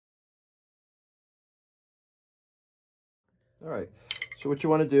All right. So what you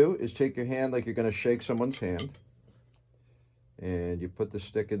want to do is take your hand like you're going to shake someone's hand. And you put the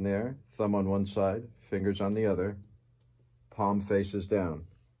stick in there, thumb on one side, fingers on the other, palm faces down.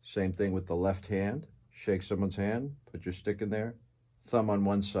 Same thing with the left hand. Shake someone's hand, put your stick in there, thumb on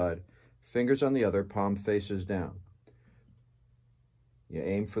one side, fingers on the other, palm faces down. You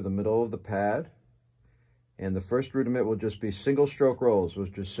aim for the middle of the pad, and the first rudiment will just be single stroke rolls,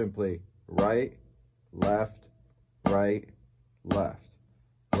 which is simply right, left, right, left,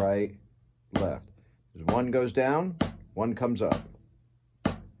 right, left. As one goes down, one comes up.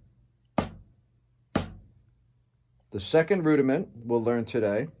 The second rudiment we'll learn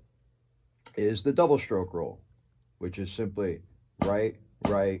today is the double stroke roll, which is simply right,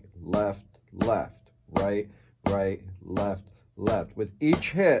 right, left, left, right, right, left, left. With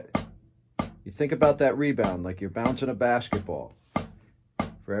each hit, you think about that rebound like you're bouncing a basketball.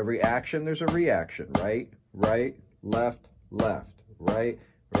 For every action, there's a reaction. Right, right, left, left, right,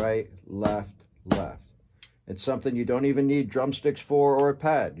 right, left, left. It's something you don't even need drumsticks for or a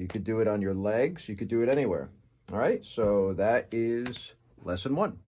pad. You could do it on your legs. You could do it anywhere. All right, so that is lesson 1.